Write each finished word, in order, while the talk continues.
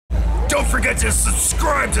don't forget to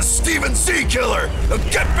subscribe to Steven jckiller. Now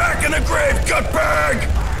get back in the grave, gutbag!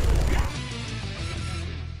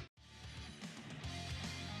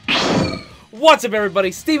 What's up,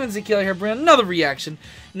 everybody? Steven jckiller here, bringing another reaction.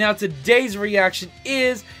 Now, today's reaction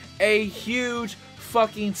is a huge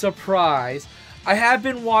fucking surprise. I have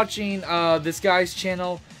been watching this guy's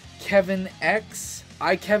channel, IKevinX,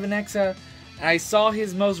 and I saw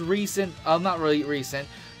his most recent, not really recent,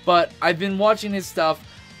 but I've been watching his stuff.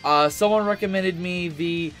 Someone recommended me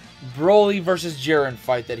the Broly versus Jiren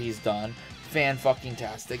fight that he's done.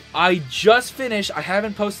 Fan-fucking-tastic. I just finished. I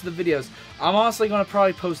haven't posted the videos. I'm honestly going to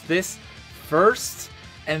probably post this first,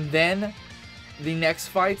 and then the next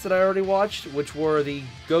fights that I already watched, which were the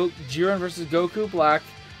Jiren versus Goku Black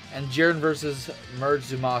and Jiren versus Merge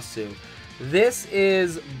Zumasu. This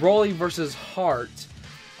is Broly versus Heart.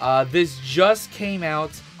 This just came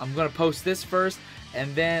out. I'm going to post this first,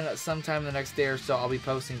 and then sometime the next day or so, I'll be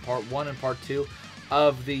posting part 1 and part 2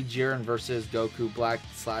 of the Jiren versus Goku Black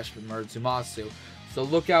 / Merge Zumasu. So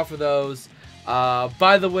look out for those.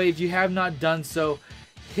 By the way, if you have not done so,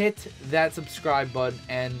 hit that subscribe button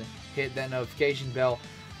and hit that notification bell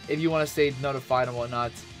if you want to stay notified and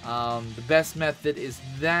whatnot. The best method is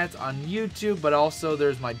that on YouTube, but also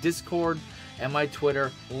there's my Discord and my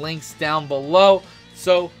Twitter, links down below,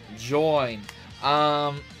 so join.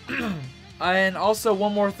 And also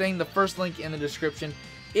one more thing, the first link in the description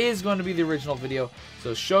is going to be the original video,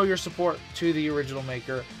 so show your support to the original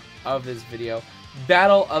maker of this video.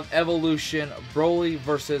 Battle of Evolution, Broly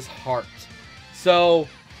versus Heart. So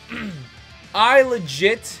I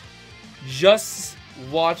legit just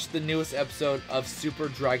watched the newest episode of Super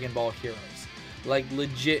Dragon Ball Heroes, like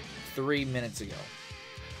legit 3 minutes ago.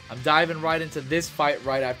 I'm diving right into this fight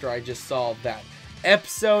right after I just saw that.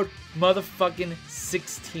 Episode motherfucking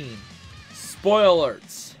 16. Spoiler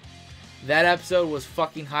alerts. That episode was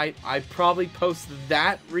fucking hype. I probably posted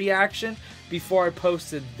that reaction before I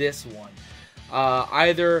posted this one.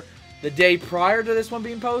 Either the day prior to this one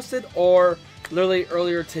being posted, or literally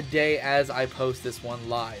earlier today as I post this one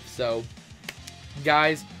live. So,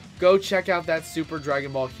 guys, go check out that Super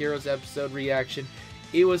Dragon Ball Heroes episode reaction.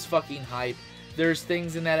 It was fucking hype. There's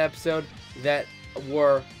things in that episode that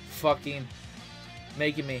were fucking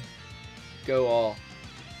making me go all,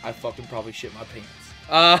 I fucking probably shit my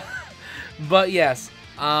pants. But yes.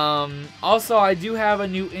 Also, I do have a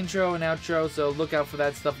new intro and outro, so look out for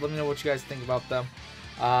that stuff. Let me know what you guys think about them.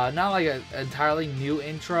 Not like an entirely new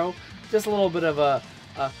intro, just a little bit of a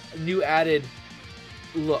new added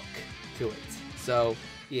look to it. So,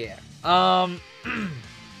 yeah. But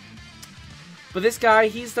this guy,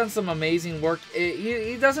 he's done some amazing work.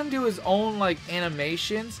 He doesn't do his own, like,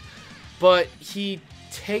 animations, but he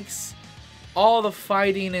takes all the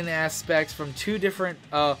fighting and aspects from 2 different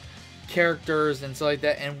characters and stuff like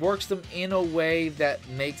that, and works them in a way that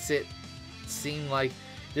makes it seem like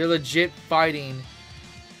they're legit fighting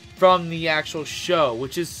from the actual show,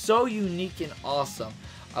 which is so unique and awesome.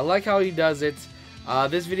 I like how he does it.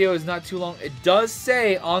 This video is not too long. It does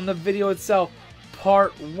say on the video itself,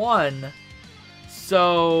 part 1.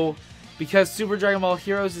 So, because Super Dragon Ball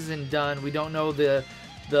Heroes isn't done, we don't know the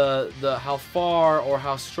how far or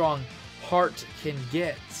how strong Heart can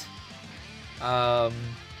get. So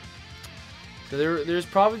there's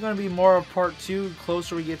probably going to be more of part 2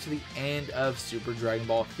 closer we get to the end of Super Dragon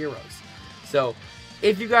Ball Heroes. So,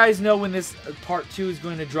 if you guys know when this part 2 is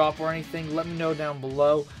going to drop or anything, let me know down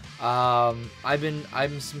below. I'm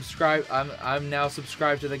now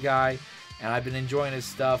subscribed to the guy, and I've been enjoying his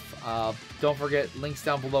stuff. Don't forget, links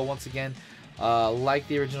down below once again. Like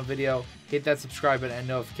the original video, hit that subscribe button and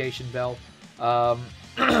notification bell.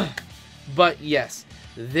 But yes,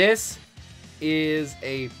 this is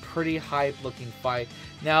a pretty hype looking fight.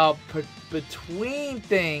 Now, between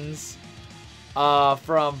things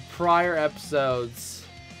from prior episodes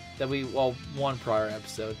that one prior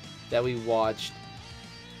episode that we watched,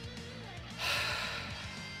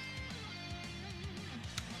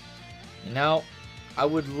 you know, I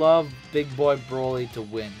would love Big Boy Broly to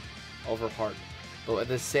win over Heart. But at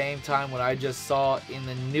the same time, what I just saw in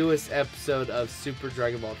the newest episode of Super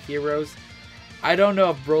Dragon Ball Heroes, I don't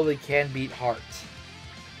know if Broly can beat Heart.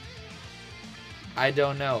 I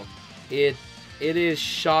don't know. It is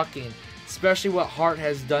shocking, especially what Heart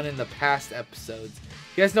has done in the past episodes.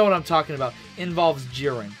 You guys know what I'm talking about. Involves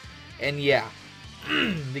Jiren. And yeah,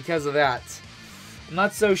 because of that, I'm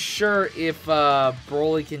not so sure if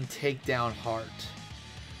Broly can take down Heart.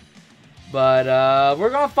 But we're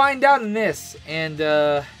going to find out in this. And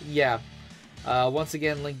yeah, once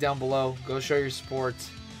again, link down below. Go show your support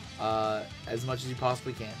as much as you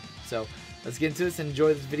possibly can. So let's get into this and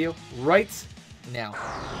enjoy this video right now.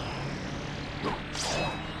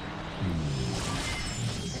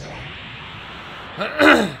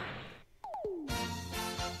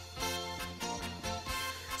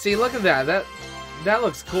 See, look at that. That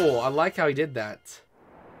looks cool. I like how he did that.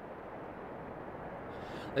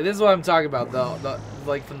 Like, this is what I'm talking about, though.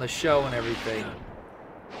 Like from the show and everything.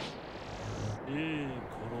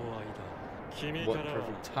 What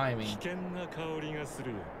perfect timing.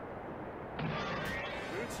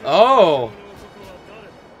 Oh!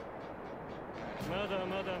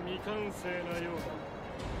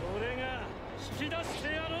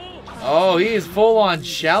 Oh, he is full on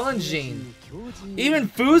challenging. Even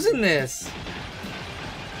Fu's in this.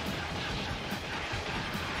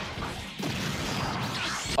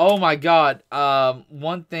 Oh my god.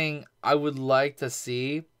 One thing I would like to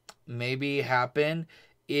see maybe happen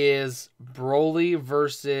is Broly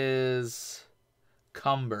versus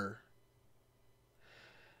Cumber.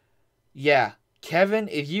 Yeah, Kevin,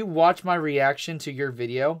 if you watch my reaction to your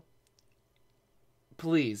video,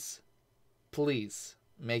 please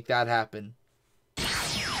make that happen.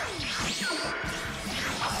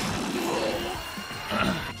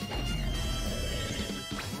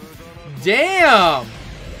 Damn!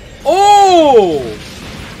 Oh!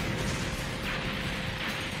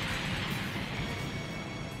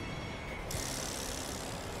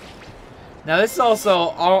 Now this is also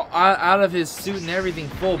all out of his suit and everything,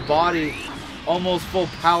 full body, almost full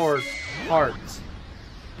powered parts.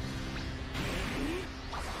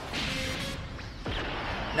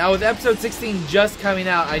 Now with episode 16 just coming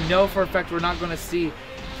out, I know for a fact we're not going to see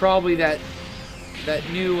probably that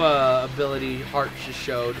new ability Heart just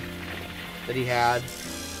showed that he had.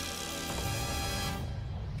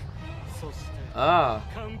 Ah.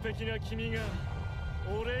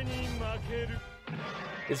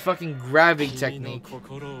 His fucking gravity technique.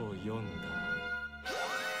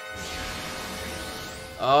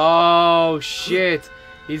 Oh shit.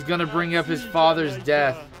 He's gonna bring up his father's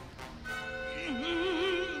death.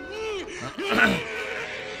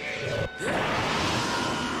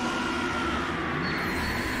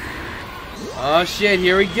 Oh shit,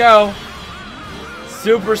 here we go.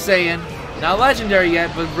 Super Saiyan. Not legendary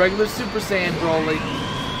yet, but regular Super Saiyan Broly.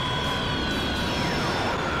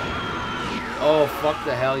 Oh, fuck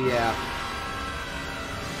the hell yeah.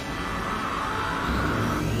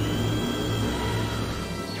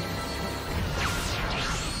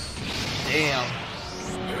 Damn.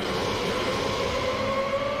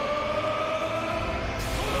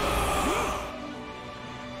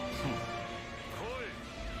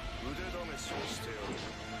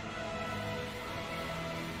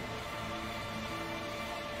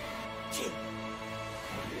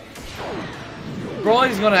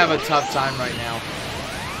 Broly's gonna have a tough time right now.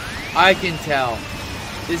 I can tell.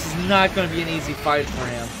 This is not gonna be an easy fight for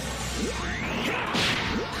him.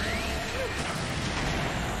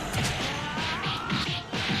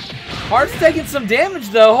 Heart's taking some damage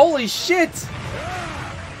though. Holy shit!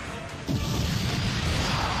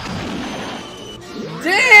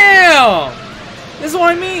 Damn! This is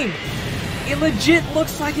what I mean. It legit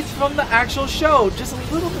looks like it's from the actual show. Just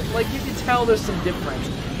a little bit, like you can tell there's some difference.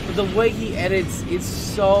 But the way he edits is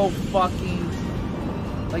so fucking...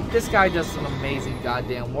 Like, this guy does some amazing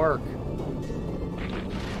goddamn work.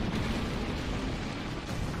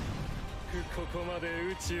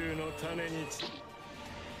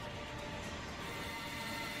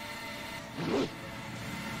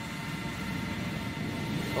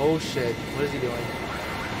 Oh shit, what is he doing?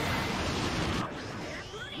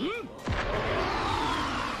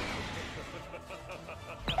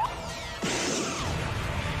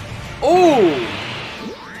 Oh!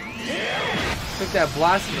 Took that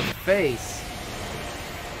blast in the face.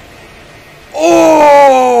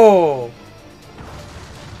 Oh!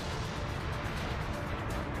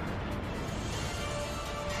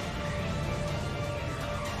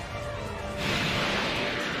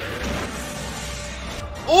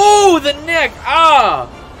 Oh, the neck! Ah!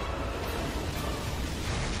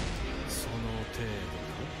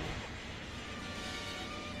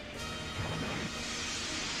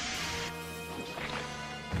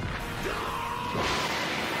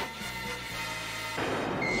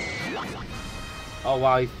 Oh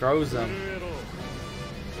wow, he throws him.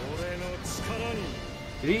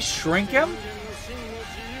 Did he shrink him?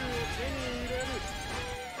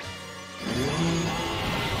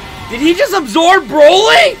 Did he just absorb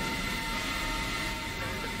Broly?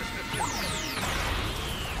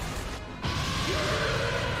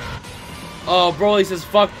 Oh, Broly says,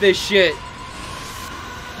 fuck this shit.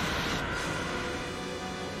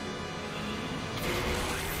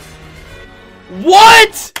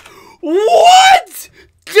 What? What?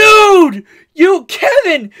 Dude!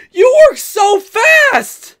 Kevin, you work so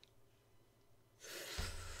fast!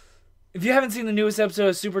 If you haven't seen the newest episode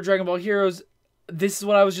of Super Dragon Ball Heroes, this is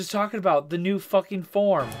what I was just talking about. The new fucking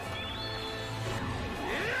form.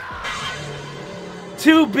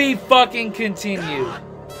 To be fucking continued.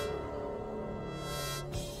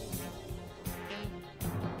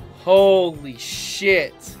 Holy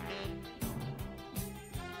shit.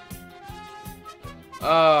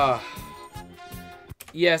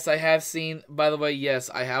 Yes, I have seen, by the way, yes,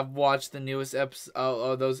 I have watched the newest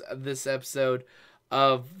episode, this episode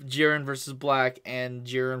of Jiren versus Black and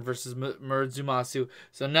Jiren versus Murzumasu.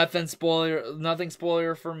 So nothing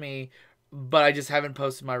spoiler for me, but I just haven't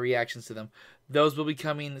posted my reactions to them. Those will be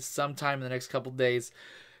coming sometime in the next couple days.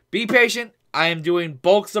 Be patient. I am doing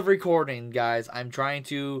bulks of recording, guys. I'm trying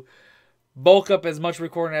to bulk up as much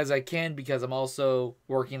recording as I can because I'm also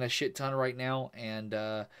working a shit ton right now, and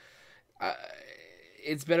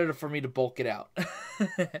it's better for me to bulk it out.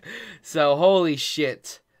 So, holy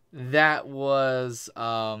shit. That was,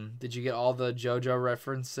 did you get all the JoJo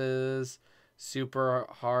references? Super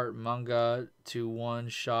Heart Manga to One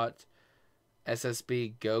Shot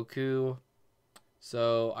SSB Goku.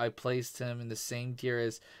 So, I placed him in the same tier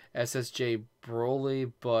as SSJ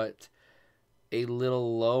Broly, but a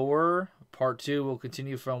little lower. Part 2 will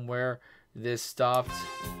continue from where this stopped.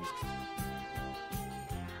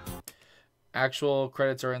 Actual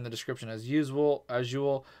credits are in the description as usual.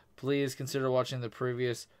 Please consider watching the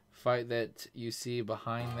previous fight that you see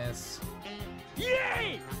behind this.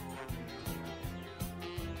 Yay!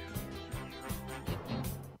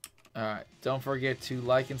 Alright, don't forget to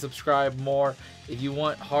like and subscribe more. If you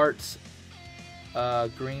want hearts,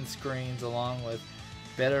 green screens, along with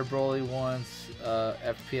better Broly ones,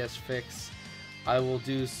 FPS fix, I will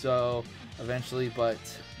do so eventually, but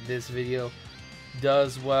this video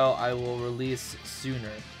does well, I will release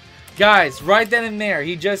sooner. Guys, right then and there,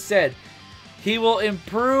 he just said he will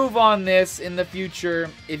improve on this in the future.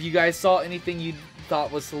 If you guys saw anything you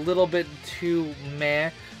thought was a little bit too meh,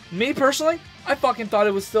 me personally, I fucking thought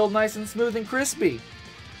it was still nice and smooth and crispy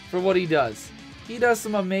for what he does. He does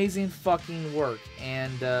some amazing fucking work.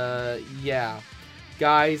 And yeah,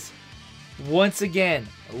 guys, once again,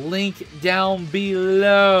 link down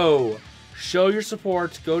below. Show your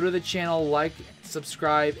support. Go to the channel, like,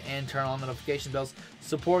 subscribe, and turn on the notification bells.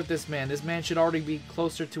 Support this man. This man should already be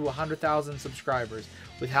closer to 100,000 subscribers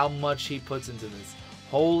with how much he puts into this.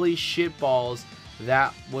 Holy shit balls.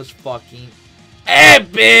 That was fucking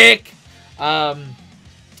epic. But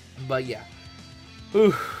yeah.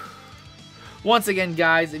 Whew. Once again,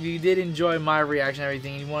 guys, if you did enjoy my reaction and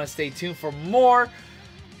everything, and you want to stay tuned for more,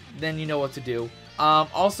 then you know what to do.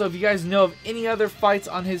 Also, if you guys know of any other fights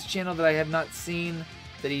on his channel that I have not seen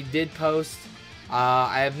that he did post,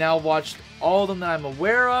 I have now watched all of them that I'm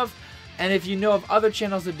aware of. And if you know of other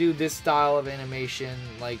channels that do this style of animation,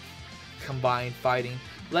 like combined fighting,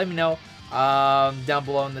 let me know down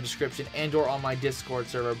below in the description and or on my Discord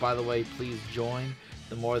server. By the way, please join.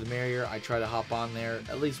 The more the merrier. I try to hop on there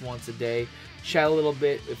at least once a day, chat a little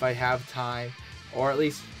bit if I have time, or at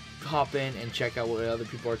least hop in and check out what other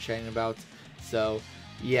people are chatting about. So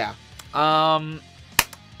yeah, and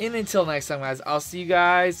until next time, guys, I'll see you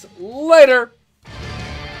guys later.